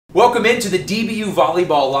Welcome into the DBU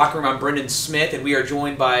Volleyball Locker Room. I'm Brendan Smith, and we are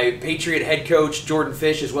joined by Patriot head coach Jordan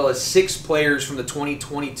Fish, as well as 6 players from the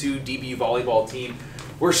 2022 DBU Volleyball team.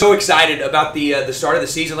 We're so excited about the start of the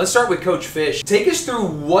season. Let's start with Coach Fish. Take us through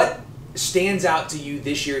what stands out to you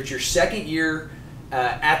this year. It's your second year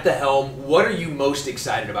at the helm. What are you most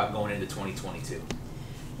excited about going into 2022?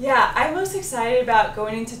 Yeah, I'm most excited about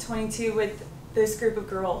going into 22 with this group of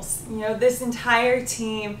girls. You know, this entire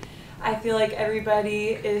team, I feel like everybody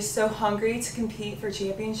is so hungry to compete for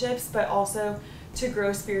championships, but also to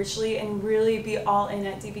grow spiritually and really be all in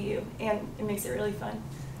at DBU, and it makes it really fun.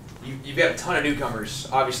 You've got a ton of newcomers,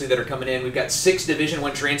 obviously, that are coming in. We've got 6 Division I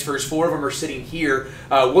transfers. 4 of them are sitting here.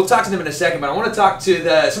 We'll talk to them in a second, but I want to talk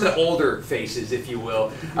to some of the older faces, if you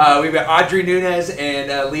will. We've got Audrey Nunez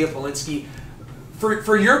and Leah Polinsky.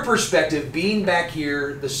 For your perspective, being back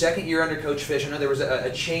here, the second year under Coach Fish, I know there was a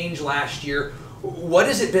change last year. What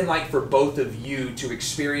has it been like for both of you to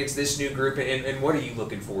experience this new group, and what are you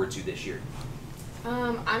looking forward to this year?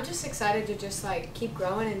 I'm just excited to just keep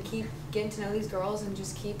growing and keep getting to know these girls and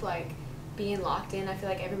just keep being locked in. I feel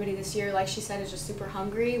like everybody this year, like she said, is just super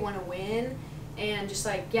hungry, want to win, and just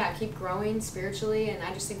keep growing spiritually. And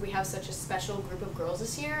I just think we have such a special group of girls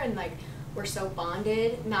this year, and we're so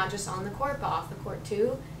bonded, not just on the court but off the court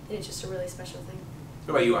too. And it's just a really special thing.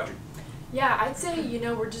 What about you, Audrey? Yeah, I'd say,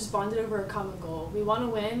 we're just bonded over a common goal. We want to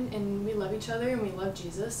win, and we love each other, and we love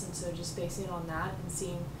Jesus, and so just basing it on that and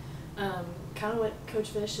seeing kind of what Coach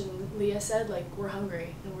Fish and Leah said, we're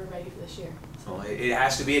hungry, and we're ready for this year. So. Well, it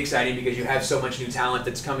has to be exciting because you have so much new talent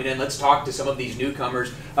that's coming in. Let's talk to some of these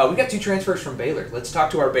newcomers. We've got 2 transfers from Baylor. Let's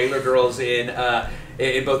talk to our Baylor girls in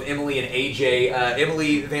both Emily and AJ.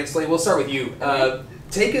 Emily Van Slay, we'll start with you.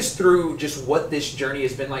 Take us through just what this journey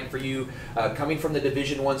has been like for you, coming from the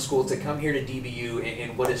Division I school to come here to DBU,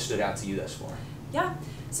 and what has stood out to you thus far. Yeah,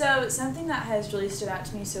 so something that has really stood out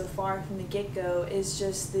to me so far from the get-go is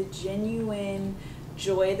just the genuine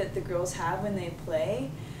joy that the girls have when they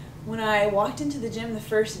play. When I walked into the gym the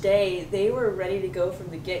first day, they were ready to go from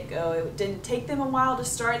the get-go. It didn't take them a while to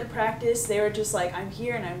start the practice. They were just like, I'm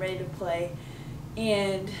here and I'm ready to play.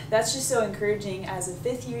 And that's just so encouraging. As a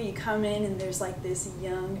 5th year, you come in and there's this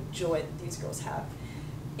young joy that these girls have.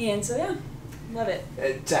 And so, yeah, love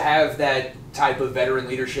it. To have that type of veteran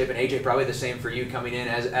leadership, and AJ, probably the same for you coming in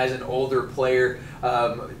as an older player,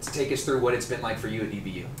 to take us through what it's been like for you at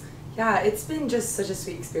DBU. Yeah, it's been just such a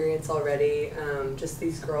sweet experience already. Just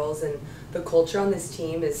these girls, and the culture on this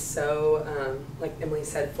team is so, like Emily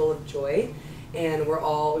said, full of joy. And we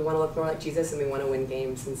want to look more like Jesus, and we want to win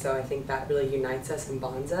games. And so I think that really unites us and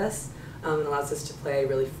bonds us, and allows us to play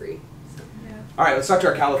really free. So. Yeah. All right, let's talk to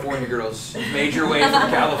our California girls. Made your way from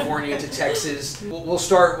California to Texas. We'll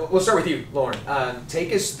start with you, Lauren.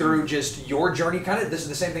 Take us through just your journey. Kind of, this is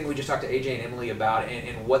the same thing we just talked to AJ and Emily about,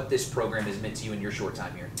 and what this program has meant to you in your short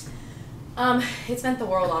time here. It's meant the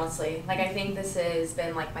world, honestly. I think this has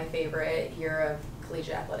been my favorite year of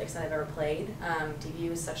collegiate athletics that I've ever played.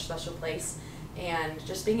 DBU is such a special place. And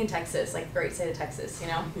just being in Texas, great state of Texas,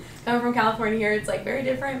 Coming from California here, it's very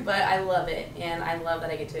different, but I love it. And I love that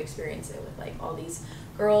I get to experience it with all these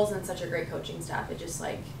girls and such a great coaching staff. It just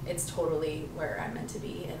it's totally where I'm meant to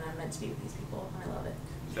be, and I'm meant to be with these people, and I love it.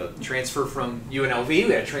 So transfer from UNLV, we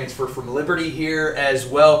had a transfer from Liberty here as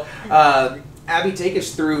well. Abby, take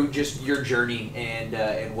us through just your journey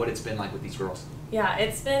and what it's been like with these girls. Yeah,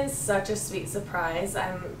 it's been such a sweet surprise.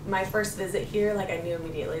 My first visit here, I knew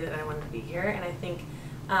immediately that I wanted to be here, and I think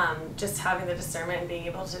just having the discernment and being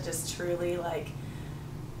able to just truly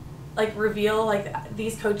reveal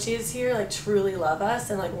these coaches here truly love us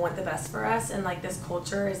and want the best for us, and this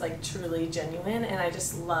culture is truly genuine, and I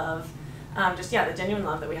just love the genuine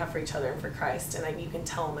love that we have for each other and for Christ, and you can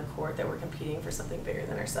tell on the court that we're competing for something bigger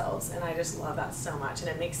than ourselves, and I just love that so much, and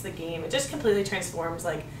it makes the game, it just completely transforms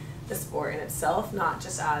the sport in itself, not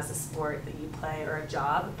just as a sport that you play or a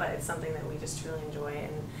job, but it's something that we just truly enjoy,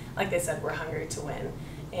 and like they said, we're hungry to win,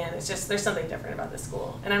 and it's just, there's something different about this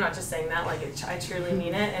school, and I'm not just saying that, I truly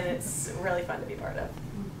mean it, and it's really fun to be part of.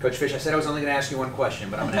 Coach Fish, I said I was only going to ask you one question,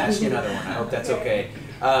 but I'm going to ask you another one. I hope that's okay.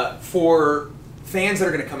 For fans that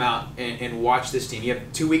are going to come out and watch this team, you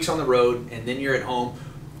have 2 weeks on the road, and then you're at home.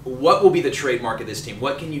 What will be the trademark of this team?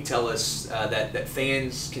 What can you tell us that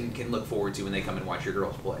fans can look forward to when they come and watch your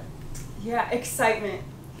girls play? Yeah, excitement.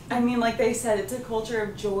 I mean, like they said, it's a culture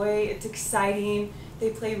of joy. It's exciting.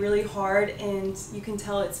 They play really hard, and you can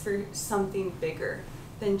tell it's for something bigger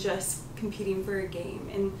than just competing for a game.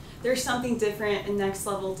 And there's something different, a next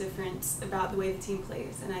level difference about the way the team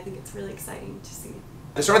plays, and I think it's really exciting to see.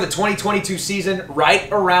 The start of the 2022 season right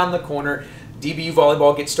around the corner. DBU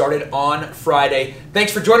Volleyball gets started on Friday.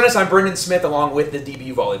 Thanks for joining us. I'm Brendan Smith along with the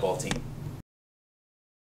DBU Volleyball team.